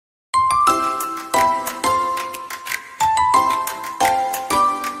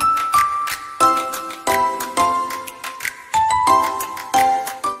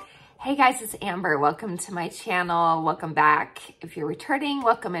guys, it's Amber. Welcome to my channel. Welcome back. If you're returning,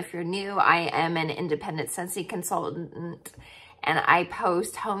 welcome. If you're new, I am an independent Scentsy consultant and I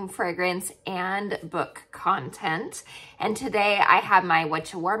post home fragrance and book content. And today I have my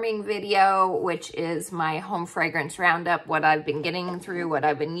Whatcha warming video, which is my home fragrance roundup, what I've been getting through, what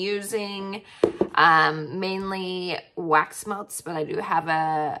I've been using, mainly wax melts, but I do have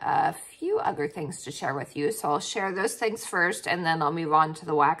a few other things to share with you. So I'll share those things first and then I'll move on to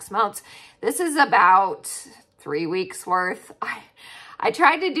the wax melts. This is about 3 weeks worth. I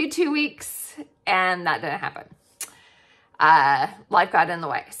tried to do 2 weeks and that didn't happen. Life got in the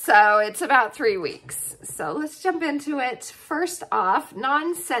way. So it's about 3 weeks. So let's jump into it. First off,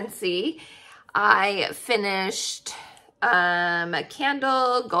 non-Scentsy, I finished a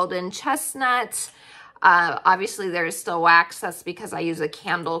candle, golden chestnut. Obviously there's still wax. That's because I use a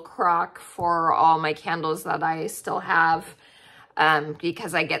candle crock for all my candles that I still have,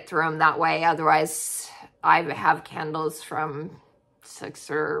 because I get through them that way. Otherwise, I have candles from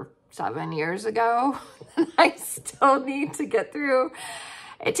 6 or 7 years ago and I still need to get through.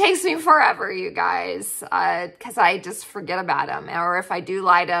 It takes me forever, you guys, because I just forget about them. Or if I do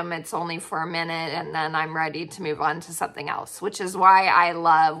light them, it's only for a minute and then I'm ready to move on to something else, which is why I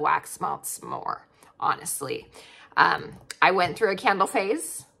love wax melts more, honestly. I went through a candle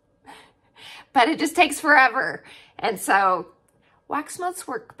phase, but it just takes forever. And so wax melts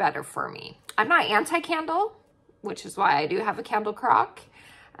work better for me. I'm not anti-candle, which is why I do have a candle crock.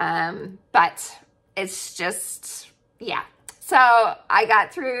 But it's just, yeah. So I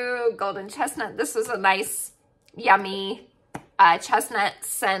got through golden chestnut. This was a nice, yummy chestnut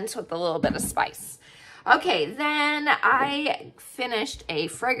scent with a little bit of spice. Okay, then I finished a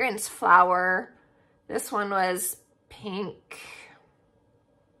fragrance flower. This one was pink.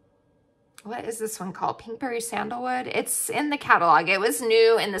 What is this one called? Pinkberry Sandalwood. It's in the catalog. It was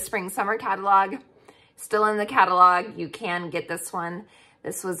new in the spring summer catalog. Still in the catalog. You can get this one.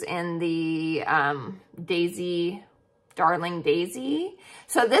 This was in the Daisy, Darling Daisy.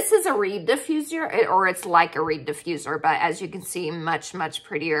 So this is a reed diffuser, or it's like a reed diffuser, but as you can see, much, much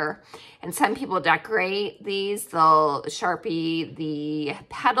prettier. And some people decorate these. They'll Sharpie the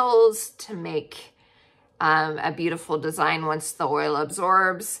petals to make a beautiful design once the oil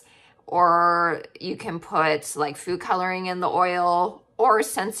absorbs. Or you can put like food coloring in the oil. Or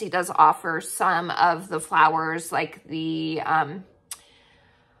Scentsy does offer some of the flowers, like the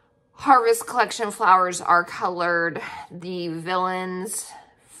Harvest Collection flowers are colored. The Villains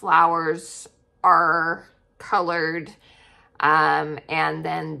flowers are colored. And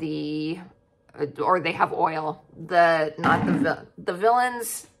then or they have oil. The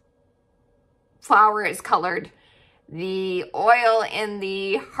Villains flower is colored. The oil in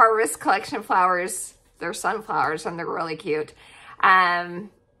the Harvest Collection flowers, they're sunflowers and they're really cute. The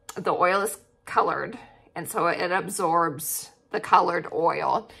oil is colored, and so it absorbs the colored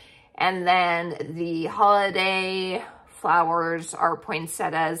oil. And then the holiday flowers are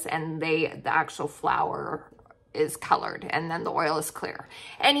poinsettias, and the actual flower is colored, and then the oil is clear.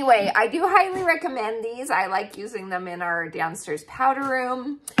 Anyway, I do highly recommend these. I like using them in our downstairs powder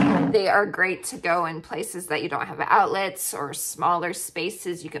room. They are great to go in places that you don't have outlets or smaller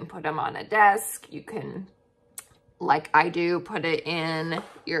spaces. You can put them on a desk. You can, like I do, put it in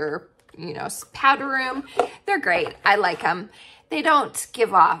your, powder room. They're great. I like them. They don't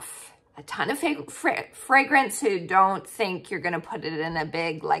give off a ton of fragrance, so don't think you're going to put it in a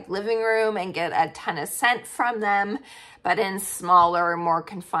big living room and get a ton of scent from them. But in smaller, more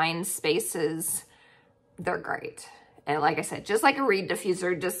confined spaces, they're great. And like I said, just like a reed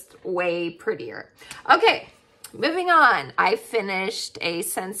diffuser, just way prettier. Okay, moving on. I finished a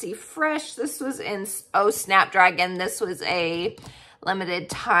Scentsy Fresh. This was in Snapdragon. This was a limited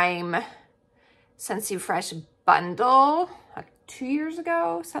time Scentsy Fresh bundle. 2 years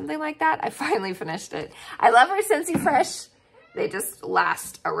ago, something like that. I finally finished it. I love our Scentsy Fresh. They just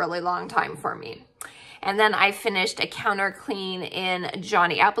last a really long time for me. And then I finished a counter clean in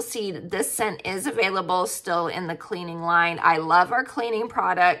Johnny Appleseed. This scent is available still in the cleaning line. I love our cleaning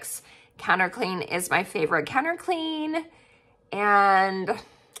products. Counter clean is my favorite counter clean, and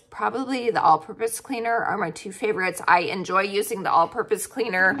probably the all-purpose cleaner are my two favorites. I enjoy using the all-purpose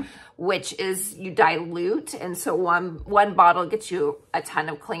cleaner, which is you dilute, and so one bottle gets you a ton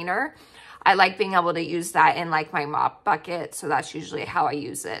of cleaner. I like being able to use that in my mop bucket, so that's usually how I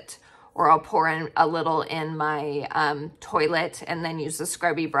use it. Or I'll pour in a little in my toilet and then use the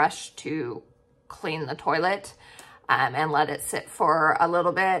scrubby brush to clean the toilet and let it sit for a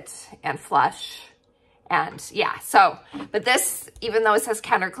little bit and flush. And yeah, so, but this, even though it says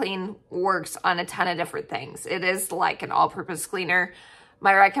counter clean, works on a ton of different things. It is like an all-purpose cleaner,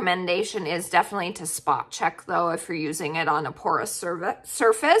 My recommendation is definitely to spot check though if you're using it on a porous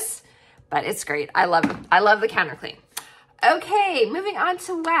surface, but it's great. I love it. I love the counter clean. Okay, moving on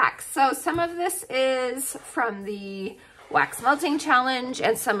to wax. So some of this is from the wax melting challenge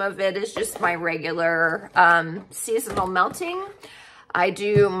and some of it is just my regular seasonal melting. I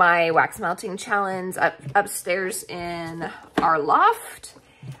do my wax melting challenge upstairs in our loft.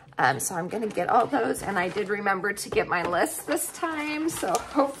 So I'm gonna get all those, and I did remember to get my list this time, so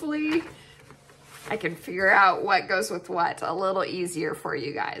hopefully I can figure out what goes with what a little easier for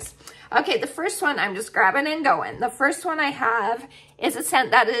you guys. Okay, the first one, I'm just grabbing and going. The first one I have is a scent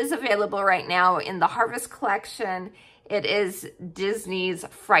that is available right now in the Harvest collection. It is Disney's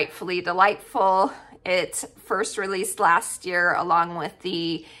Frightfully Delightful. It first released last year along with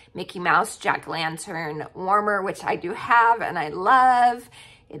the Mickey Mouse Jack-O-Lantern warmer, which I do have and I love.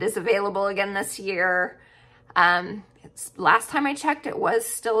 It is available again this year. Last time I checked, it was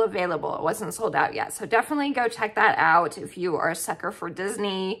still available. It wasn't sold out yet. So definitely go check that out if you are a sucker for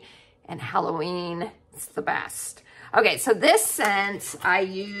Disney and Halloween. It's the best. Okay, so this scent I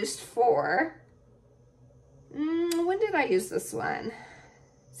used for, when did I use this one?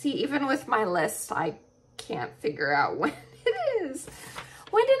 See, even with my list, I can't figure out when it is.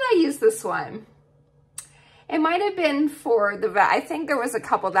 When did I use this one? It might have been for I think there was a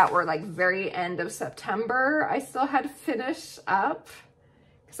couple that were like very end of September. I still had to finish up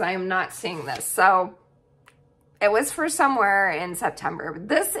because I am not seeing this. So it was for somewhere in September.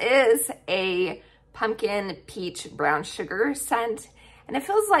 This is a pumpkin peach brown sugar scent. And it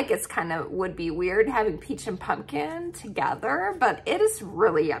feels like it's kind of would be weird having peach and pumpkin together, but it is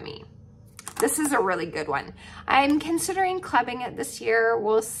really yummy. This is a really good one. I'm considering clubbing it this year.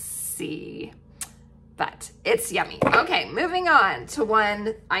 We'll see. But it's yummy. Okay, moving on to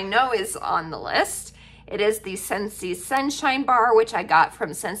one I know is on the list. It is the Scentsy Sunshine Bar, which I got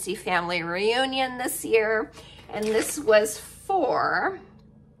from Scentsy Family Reunion this year. And this was for,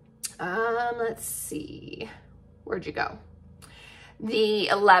 let's see, where'd you go? The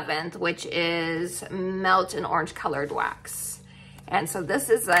 11th, which is Melt and Orange Colored Wax. And so this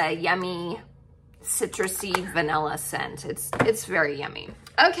is a yummy citrusy vanilla scent. It's very yummy.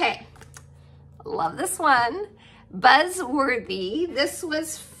 Okay. Love this one. Buzzworthy. This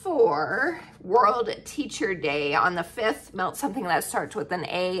was for World Teacher Day on the 5th. Melt something that starts with an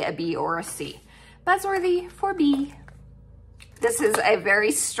A, a B, or a C. Buzzworthy for B. This is a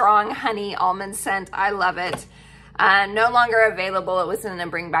very strong honey almond scent. I love it. No longer available. It was in the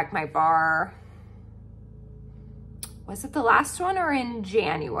Bring Back My Bar. Was it the last one or in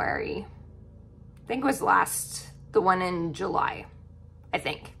January? I think it was the one in July, I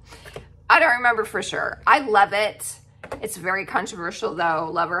think. I don't remember for sure. I love it. It's very controversial though,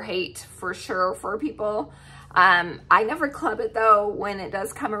 love or hate for sure for people. I never club it though when it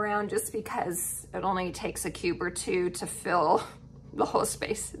does come around just because it only takes a cube or two to fill the whole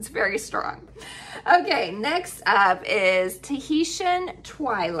space. It's very strong. Okay, next up is Tahitian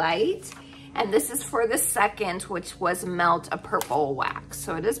Twilight. And this is for the 2nd, which was Melt a Purple Wax.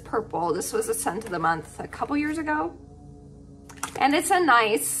 So it is purple. This was a scent of the month a couple years ago. And it's a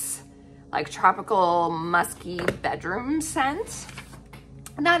nice, like tropical musky bedroom scent.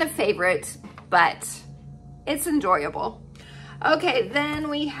 Not a favorite, but it's enjoyable. Okay, then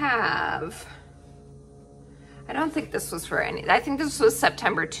we have, I don't think this was for any, I think this was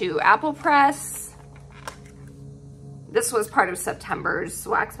September too. Apple Press. This was part of September's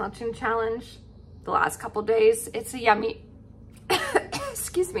wax melting challenge, the last couple days. It's a yummy,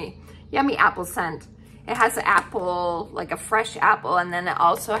 excuse me, yummy apple scent. It has an apple, like a fresh apple, and then it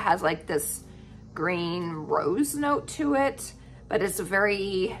also has like this green rose note to it, but it's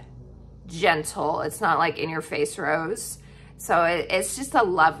very gentle. It's not like in your face rose. So it's just a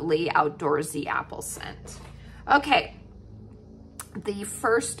lovely outdoorsy apple scent. Okay, the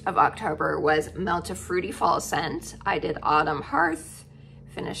 1st of October was Melt a Fruity Fall Scent. I did Autumn Hearth,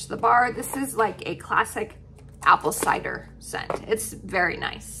 finished the bar. This is like a classic apple cider scent. It's very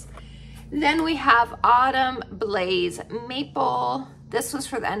nice. Then we have Autumn Blaze Maple. This was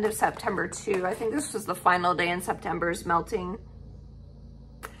for the end of September too. I think this was the final day in September's melting.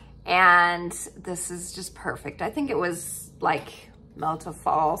 And this is just perfect. I think it was like Melt a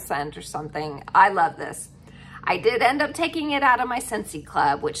Fall scent or something. I love this. I did end up taking it out of my Scentsy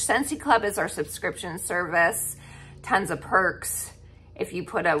Club, which Scentsy Club is our subscription service. Tons of perks. If you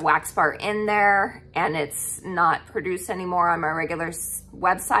put a wax bar in there and it's not produced anymore on my regular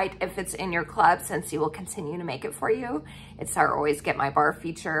website, if it's in your club, Scentsy will continue to make it for you. It's our Always Get My Bar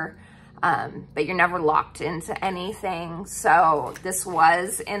feature, but you're never locked into anything. So this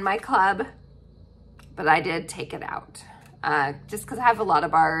was in my club, but I did take it out. just because I have a lot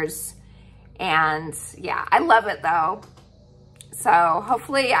of bars. And yeah, I love it though. So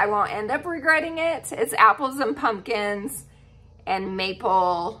hopefully I won't end up regretting it. It's apples and pumpkins and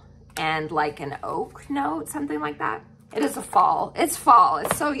maple and like an oak note, something like that. It is a fall. It's fall.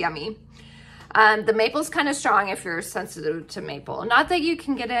 It's so yummy. The maple's kind of strong if you're sensitive to maple. Not that you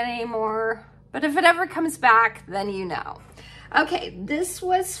can get it anymore, but if it ever comes back, then you know. Okay, this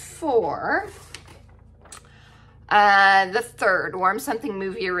was for the third, warm something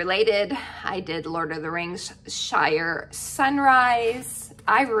movie related. I did Lord of the Rings Shire Sunrise.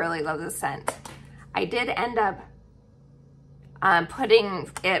 I really love this scent. I did end up putting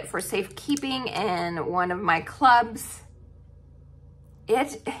it for safekeeping in one of my clubs.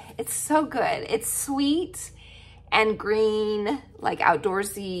 It's so good. It's sweet and green, like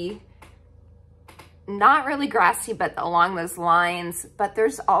outdoorsy, not really grassy, but along those lines. But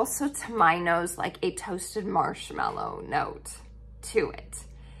there's also, to my nose, like a toasted marshmallow note to it.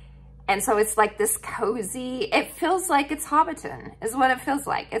 And so it's like this cozy, it feels like it's Hobbiton is what it feels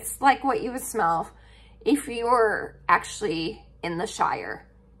like. It's like what you would smell if you were actually in the Shire,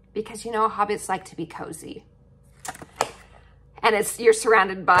 because you know hobbits like to be cozy. And you're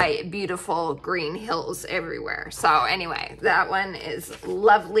surrounded by beautiful green hills everywhere. So anyway, that one is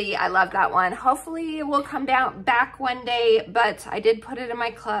lovely. I love that one. Hopefully it will come back one day, but I did put it in my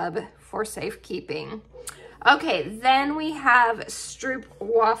club for safekeeping. Okay, then we have Stroop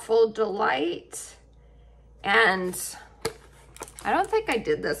Waffle Delight. And I don't think I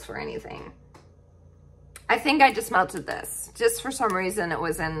did this for anything. I think I just melted this. Just for some reason it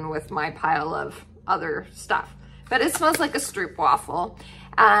was in with my pile of other stuff. But it smells like a Stroop waffle.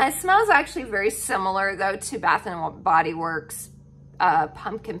 It smells actually very similar though to Bath & Body Works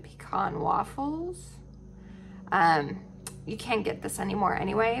pumpkin pecan waffles. You can't get this anymore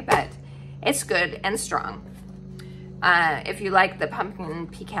anyway, but it's good and strong. If you like the pumpkin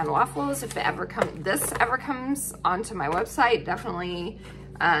pecan waffles, if this ever comes onto my website, definitely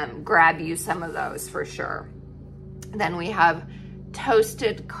grab you some of those for sure. Then we have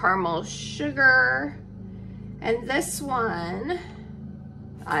Toasted Caramel Sugar. And this one,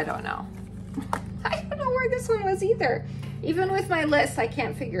 I don't know. I don't know where this one was either. Even with my list, I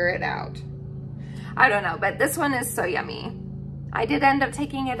can't figure it out. I don't know, but this one is so yummy. I did end up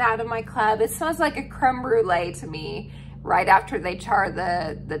taking it out of my club. It smells like a creme brulee to me right after they char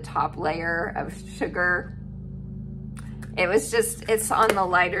the top layer of sugar. It was just, it's on the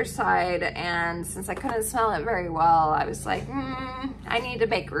lighter side, and since I couldn't smell it very well, I was like, I need to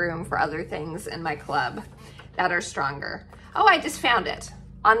make room for other things in my club that are stronger. Oh, I just found it.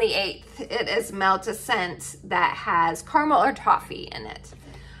 On the 8th, it is Melt a Scent that has caramel or toffee in it.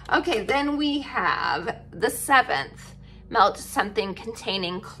 Okay, then we have the 7th, Melt Something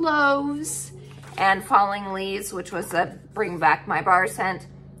Containing Cloves and Falling Leaves, which was a Bring Back My Bar scent.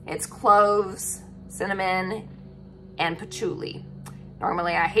 It's cloves, cinnamon, and patchouli.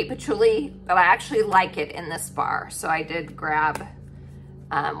 Normally I hate patchouli, but I actually like it in this bar. So I did grab,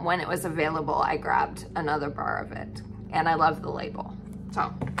 when it was available, I grabbed another bar of it, and I love the label.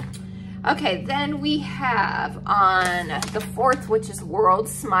 So, okay, then we have on the 4th, which is World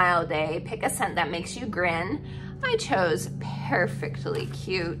Smile Day, pick a scent that makes you grin. I chose Perfectly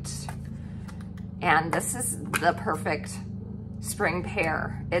Cute, and this is the perfect spring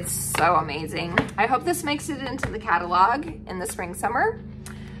pear. It's so amazing. I hope this makes it into the catalog in the spring, summer.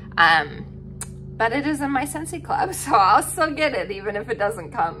 But it is in my Scentsy club, so I'll still get it even if it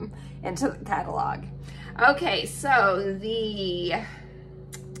doesn't come into the catalog. Okay, so the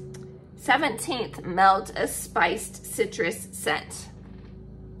 17th, Melt a Spiced Citrus Scent.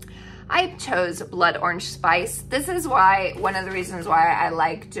 I chose Blood Orange Spice. This is why, one of the reasons why I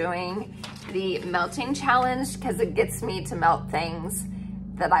like doing the melting challenge, because it gets me to melt things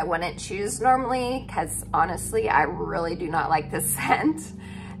that I wouldn't choose normally, because honestly, I really do not like this scent.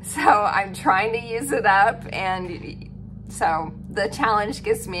 So I'm trying to use it up, and so the challenge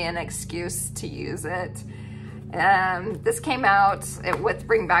gives me an excuse to use it. This came out with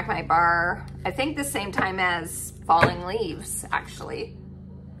Bring Back My Bar, I think the same time as Falling Leaves, actually.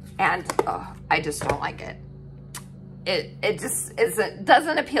 And oh, I just don't like it. It just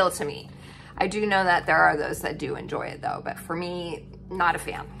doesn't appeal to me. I do know that there are those that do enjoy it though, but for me, not a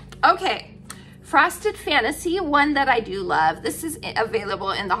fan. Okay, Frosted Fantasy, one that I do love. This is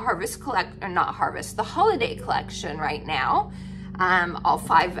available in the the Holiday Collection right now. All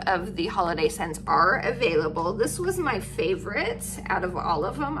 5 of the holiday scents are available. This was my favorite out of all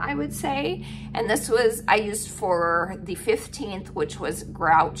of them, I would say. And this was, I used for the 15th, which was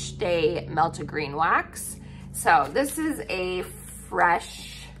Grouch Day Melted Green Wax. So this is a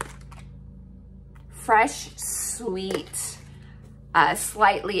fresh fresh, sweet,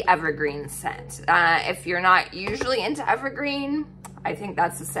 slightly evergreen scent. If you're not usually into evergreen, I think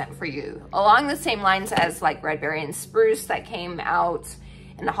that's the scent for you. Along the same lines as like Red Berry and Spruce that came out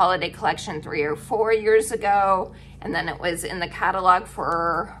in the holiday collection 3 or 4 years ago. And then it was in the catalog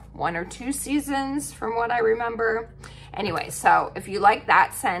for 1 or 2 seasons from what I remember. Anyway, so if you like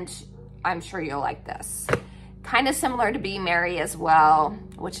that scent, I'm sure you'll like this. Kind of similar to Be Merry as well,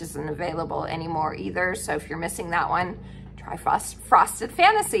 which isn't available anymore either. So if you're missing that one, try Frosted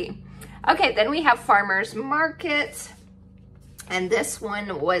Fantasy. Okay, then we have Farmer's Market. And this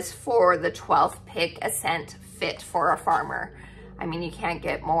one was for the 12th pick a scent fit for a farmer. I mean, you can't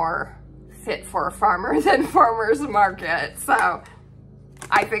get more fit for a farmer than Farmer's Market. So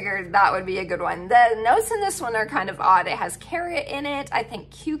I figured that would be a good one. The notes in this one are kind of odd. It has carrot in it, I think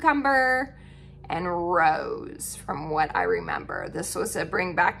cucumber and rose from what I remember. This was a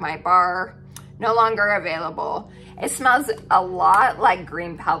Bring Back My Bar, no longer available. It smells a lot like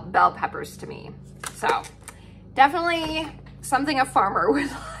green bell peppers to me. So definitely something a farmer would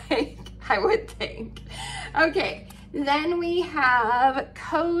like, I would think. Okay, then we have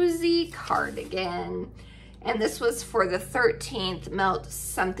Cozy Cardigan. And this was for the 13th Melt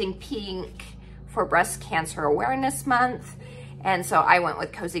Something Pink for Breast Cancer Awareness Month. And so I went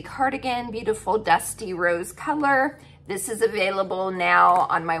with Cozy Cardigan, beautiful dusty rose color. This is available now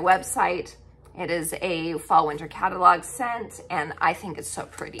on my website. It is a fall winter catalog scent and I think it's so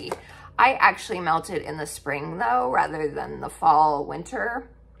pretty. I actually melt it in the spring though, rather than the fall winter,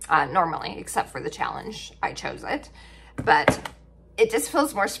 normally, except for the challenge, I chose it. But it just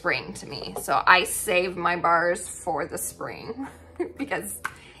feels more spring to me. So I save my bars for the spring because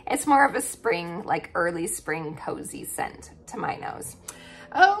it's more of a spring, like early spring cozy scent to my nose.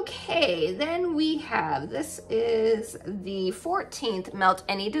 Okay, then we have, this is the 14th Melt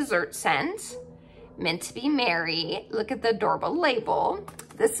Any Dessert scent. Meant to Be Merry. Look at the adorable label.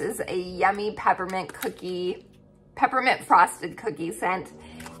 This is a yummy peppermint frosted cookie scent.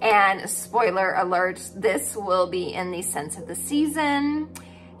 And spoiler alert, this will be in the scents of the season.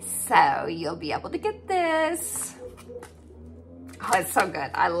 So you'll be able to get this. Oh, it's so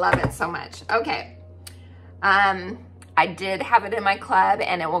good. I love it so much. Okay. I did have it in my club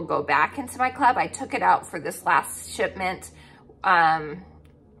and it will go back into my club. I took it out for this last shipment.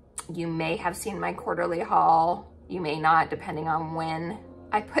 You may have seen my quarterly haul. You may not, depending on when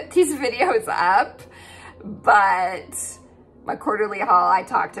I put these videos up. But my quarterly haul, I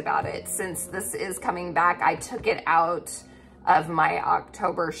talked about it. Since this is coming back, I took it out of my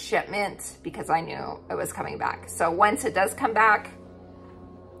October shipment because I knew it was coming back. So once it does come back,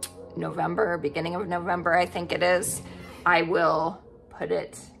 November, beginning of November, I think it is, I will put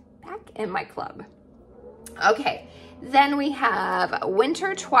it back in my club. Okay. Then we have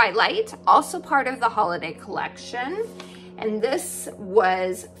Winter Twilight, also part of the holiday collection. And this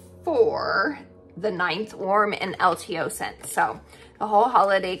was for the 9th Warm and LTO scent. So the whole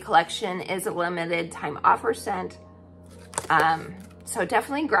holiday collection is a limited time offer scent. So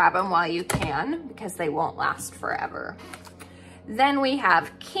definitely grab them while you can because they won't last forever. Then we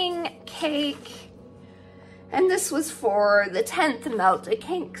have King Cake. And this was for the 10th Melt a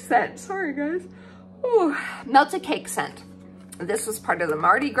Cake scent. Sorry guys. Ooh, Melt a Cake scent. This was part of the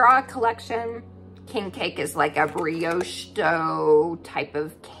Mardi Gras collection. King Cake is like a brioche dough type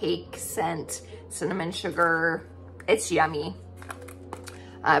of cake scent. Cinnamon sugar. It's yummy.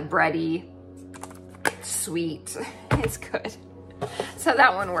 Bready. Sweet. It's good. So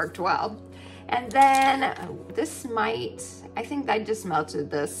that one worked well. And then this might, I think I just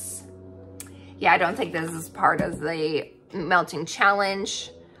melted this. Yeah, I don't think this is part of the melting challenge.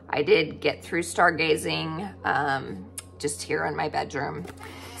 I did get through stargazing just here in my bedroom.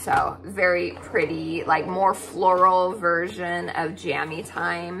 So very pretty, like more floral version of Jammy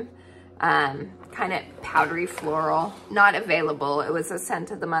Time. Kind of powdery floral, not available. It was a scent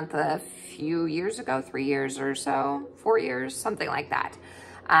of the month a few years ago, 3 years or so, 4 years, something like that.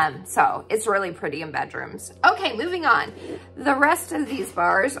 So it's really pretty in bedrooms. Okay, moving on. The rest of these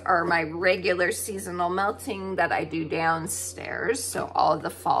bars are my regular seasonal melting that I do downstairs. So all of the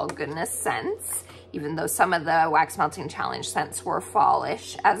fall goodness scents, even though some of the wax melting challenge scents were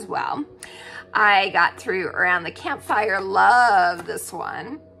fallish as well. I got through Around the Campfire. Love this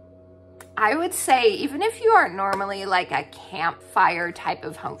one. I would say, even if you aren't normally like a campfire type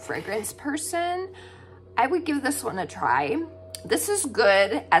of home fragrance person, I would give this one a try. This is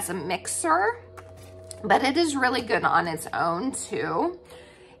good as a mixer, but it is really good on its own too.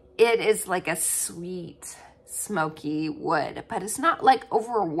 It is like a sweet, smoky wood, but it's not like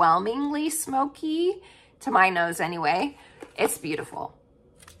overwhelmingly smoky, to my nose anyway. It's beautiful.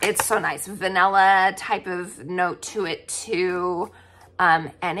 It's so nice. Vanilla type of note to it too.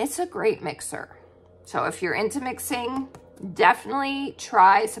 And it's a great mixer. So if you're into mixing, definitely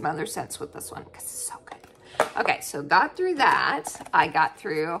try some other scents with this one because it's so good. Okay, so got through that. I got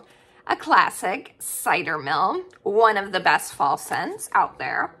through a classic Cider Mill, one of the best fall scents out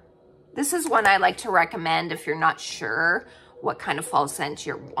there. This is one I like to recommend if you're not sure what kind of fall scent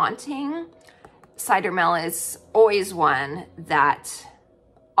you're wanting. Cider Mill is always one that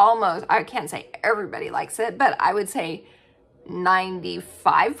almost, I can't say everybody likes it, but I would say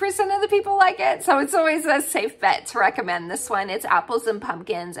 95% of the people like it. So it's always a safe bet to recommend this one. It's apples and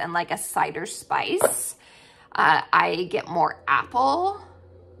pumpkins and like a cider spice. I get more apple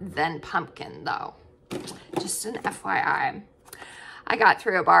than pumpkin though. Just an FYI. I got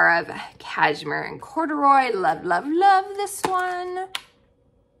through a bar of cashmere and corduroy. Love, love, love this one.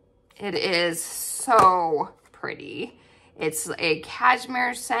 It is so pretty. It's a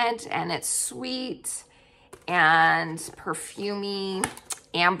cashmere scent and it's sweet and perfumey,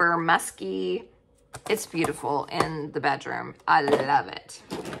 amber, musky. It's beautiful in the bedroom. I love it.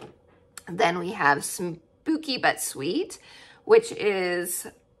 Then we have Spooky But Sweet, which is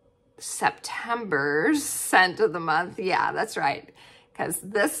September's scent of the month. Yeah, that's right. Because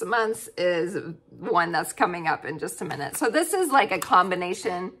this month's is one that's coming up in just a minute. So this is like a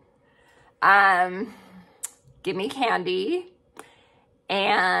combination. Gimme Candy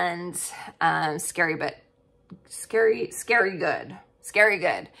and Scary Good.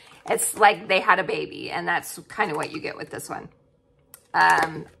 It's like they had a baby, and that's kind of what you get with this one.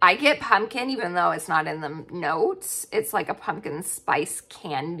 I get pumpkin, even though it's not in the notes. It's like a pumpkin spice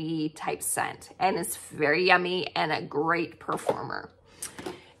candy type scent, and it's very yummy and a great performer.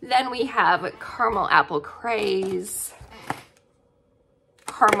 Then we have Caramel Apple Craze.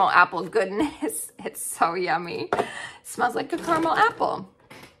 Caramel apple goodness. It's so yummy. Smells like a caramel apple.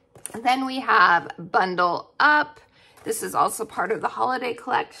 And then we have Bundle Up. This is also part of the holiday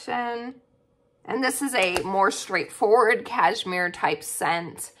collection. And this is a more straightforward cashmere type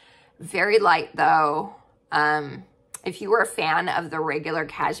scent. Very light though. If you were a fan of the regular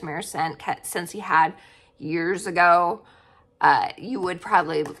cashmere scent Scentsy had years ago, you would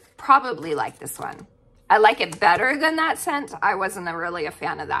probably like this one. I like it better than that scent. I wasn't really a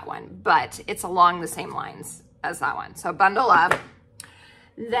fan of that one, but it's along the same lines as that one. So Bundle Up.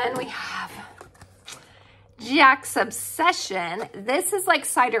 Then we have Jack's Obsession. This is like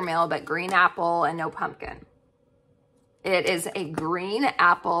Cider Mill, but green apple and no pumpkin. It is a green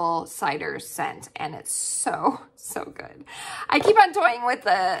apple cider scent, and it's so, so good. I keep on toying with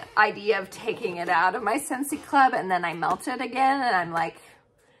the idea of taking it out of my Scentsy Club, and then I melt it again, and I'm like,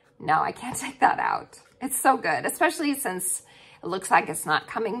 no, I can't take that out. It's so good, especially since it looks like it's not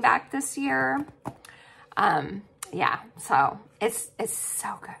coming back this year. Yeah, so it's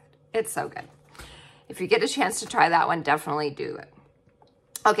so good. It's so good. If you get a chance to try that one, definitely do it.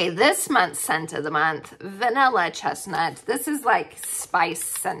 Okay, this month's scent of the month, Vanilla Chestnut. This is like Spice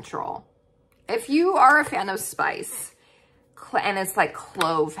Central. If you are a fan of spice, and it's like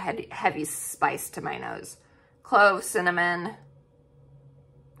clove, heavy spice to my nose. Clove, cinnamon.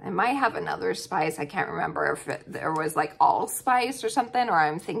 I might have another spice. I can't remember if there was like allspice or something, or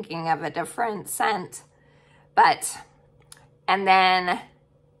I'm thinking of a different scent. But, and then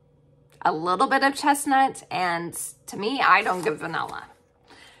a little bit of chestnut, and to me, I don't give vanilla.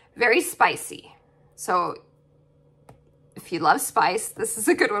 Very spicy. So if you love spice, this is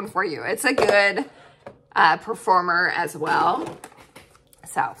a good one for you. It's a good performer as well.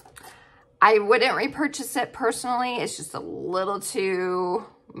 So I wouldn't repurchase it personally. It's just a little too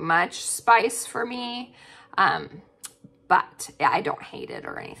much spice for me. But yeah, I don't hate it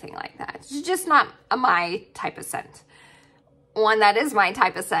or anything like that. It's just not my type of scent. One that is my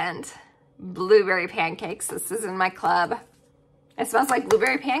type of scent, Blueberry Pancakes. This is in my club. It smells like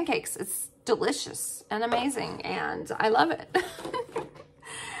blueberry pancakes. It's delicious and amazing, and I love it.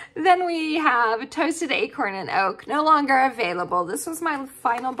 Then we have Toasted Acorn and Oak, no longer available. This was my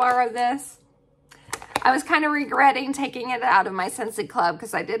final bar of this. I was kind of regretting taking it out of my Scentsy Club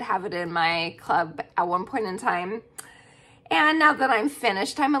because I did have it in my club at one point in time. And now that I'm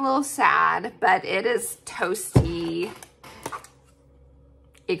finished, I'm a little sad, but it is toasty,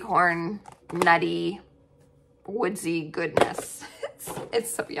 acorn, nutty, woodsy goodness.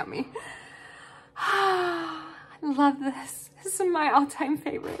 It's so yummy. I love this. This is my all-time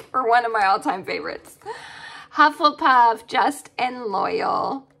favorite, or one of my all-time favorites. Hufflepuff, Just and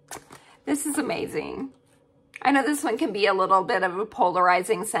Loyal. This is amazing. I know this one can be a little bit of a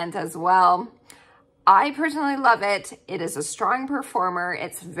polarizing scent as well. I personally love it. It is a strong performer.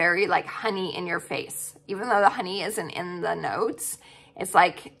 It's very like honey in your face. Even though the honey isn't in the notes, It's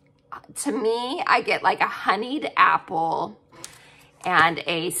like, to me, I get like a honeyed apple and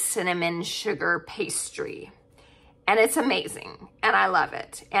a cinnamon sugar pastry. And it's amazing, and I love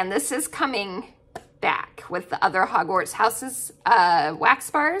it. And this is coming back with the other Hogwarts Houses wax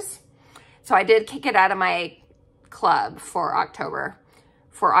bars. So I did kick it out of my club for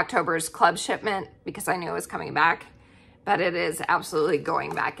October's club shipment because I knew it was coming back. But it is absolutely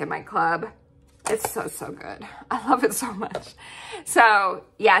going back in my club. It's so, so good. I love it so much. So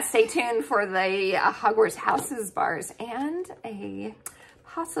yeah, stay tuned for the Hogwarts Houses bars and a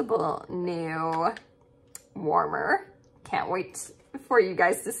possible new warmer. Can't wait for you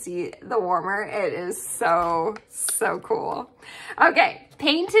guys to see the warmer. It is so, so cool. Okay,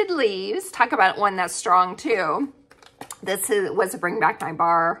 Painted Leaves. Talk about one that's strong too. This was a Bring Back My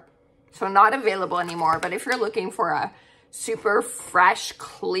Bar. So not available anymore, but if you're looking for a super fresh,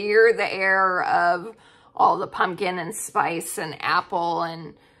 clear the air of all the pumpkin and spice and apple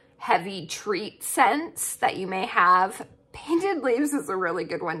and heavy treat scents that you may have, Painted Leaves is a really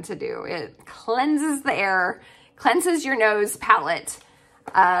good one to do. It cleanses the air, cleanses your nose palette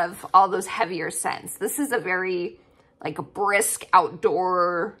of all those heavier scents. This is a very like a brisk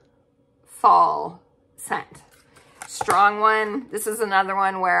outdoor fall scent. Strong one. This is another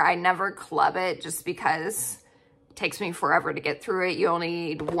one where I never club it just because it takes me forever to get through it. You only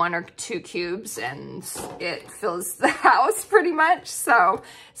need 1 or 2 cubes and it fills the house pretty much. So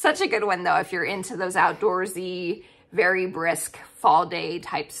such a good one though if you're into those outdoorsy, very brisk fall day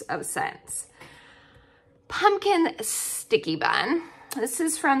types of scents. Pumpkin Sticky Bun. This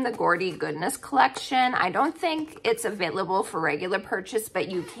is from the Gordy Goodness collection. I don't think it's available for regular purchase, but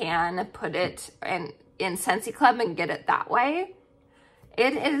you can put it in Scentsy Club and get it that way.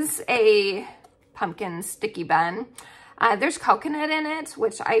 It is a pumpkin sticky bun. There's coconut in it,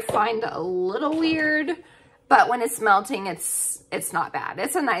 which I find a little weird, but when it's melting, it's not bad.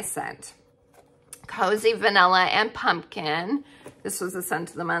 It's a nice scent. Cozy Vanilla and Pumpkin. This was a scent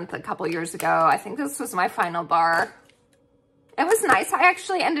of the month a couple years ago. I think this was my final bar. It was nice. I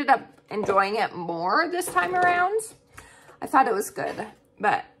actually ended up enjoying it more this time around. I thought it was good,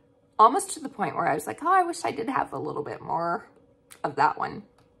 but almost to the point where I was like, oh, I wish I did have a little bit more of that one.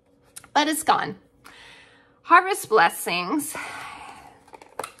 But it's gone. Harvest Blessings.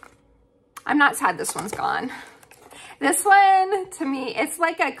 I'm not sad this one's gone. This one, to me, it's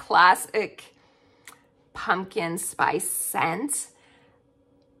like a classic pumpkin spice scent.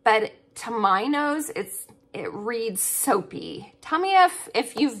 But to my nose, it reads soapy. Tell me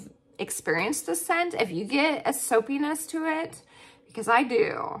if you've experienced this scent, if you get a soapiness to it, because I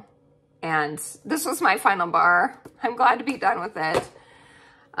do. And this was my final bar. I'm glad to be done with it.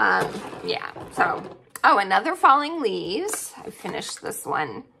 Yeah, so, oh, another Falling Leaves. I finished this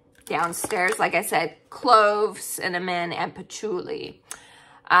one downstairs. Like I said, clove, cinnamon, and patchouli.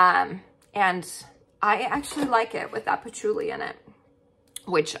 And I actually like it with that patchouli in it,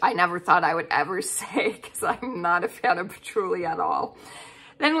 which I never thought I would ever say because I'm not a fan of patchouli at all.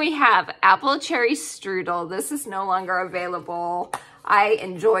 Then we have Apple Cherry Strudel. This is no longer available. I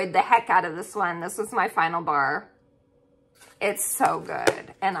enjoyed the heck out of this one. This was my final bar. It's so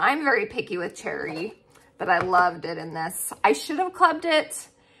good. And I'm very picky with cherry, but I loved it in this. I should have clubbed it.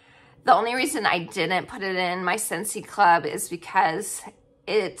 The only reason I didn't put it in my Scentsy Club is because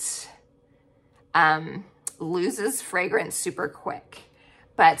it loses fragrance super quick.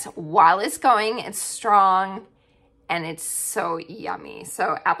 But while it's going, it's strong and it's so yummy.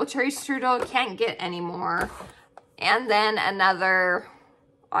 So Apple Cherry Strudel, can't get any more. And then another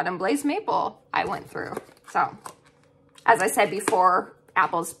Autumn Blaze Maple I went through. So as I said before,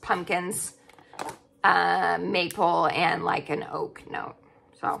 apples, pumpkins, maple, and like an oak note.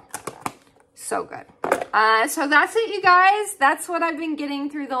 So good. So that's it, you guys. That's what I've been getting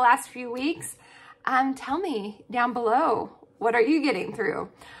through the last few weeks. Tell me down below, what are you getting through?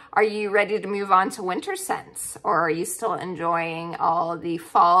 Are you ready to move on to winter scents? Or are you still enjoying all the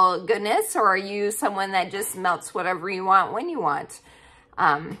fall goodness? Or are you someone that just melts whatever you want when you want?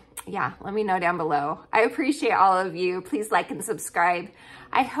 Yeah, let me know down below. I appreciate all of you. Please like and subscribe.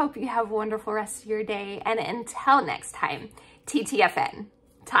 I hope you have a wonderful rest of your day. And until next time, TTFN.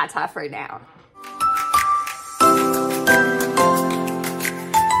 Ta-ta for now.